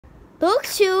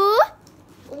Tuksu,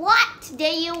 What do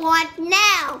you want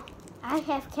now? I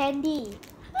have candy.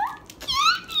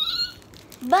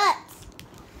 But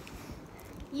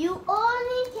you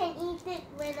only can eat it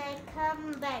when I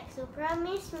come back. So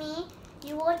promise me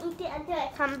you won't eat it until I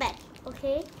come back.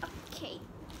 Okay? Okay.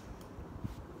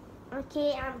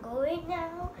 Okay, I'm going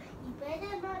now. You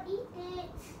better not eat it.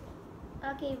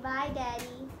 Okay, bye,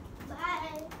 Daddy.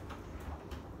 Bye.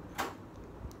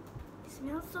 It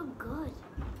smells so good.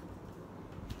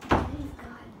 Very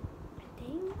good. I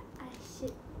think I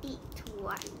should eat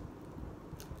one.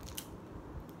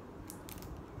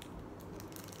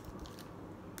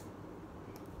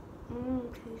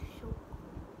 Tastes so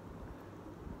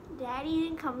good. Daddy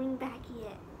isn't coming back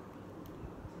yet.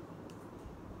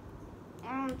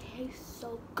 Tastes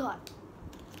so good.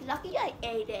 Lucky I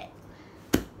ate it.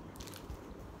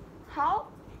 How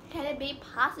can it be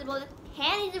possible that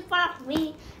candy's in front of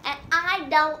me and I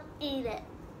don't eat it?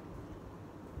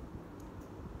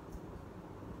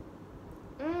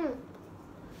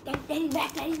 Daddy's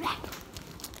back, Daddy's back.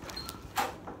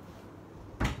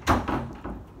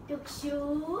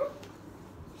 Tuksu,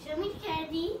 show me the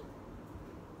candy.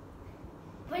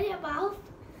 Put your mouth.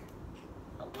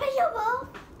 Open your mouth.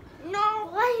 No.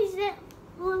 Why is there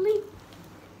only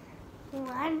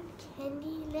one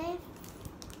candy left?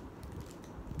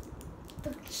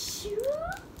 Tuksu.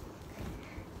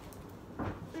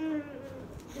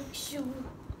 Tuksu.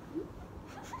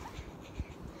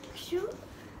 Tuksu.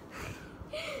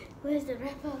 Where's the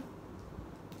wrapper?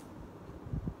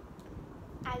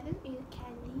 I didn't eat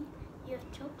candy, You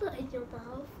have chocolate in your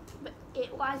mouth. but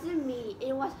it wasn't me,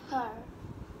 it was her.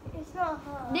 It's not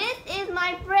her. This is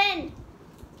my friend.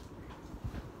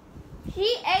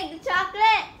 She ate the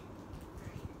chocolate.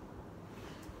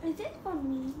 Is it for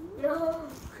me? No.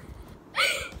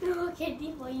 No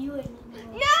candy for you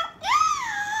anymore. No.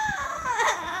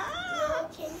 No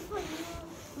candy for you.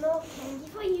 No candy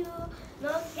for you.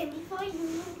 No candy for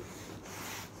you.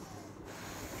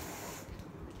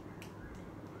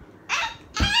 I'm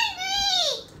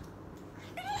angry!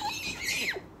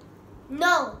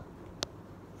 No.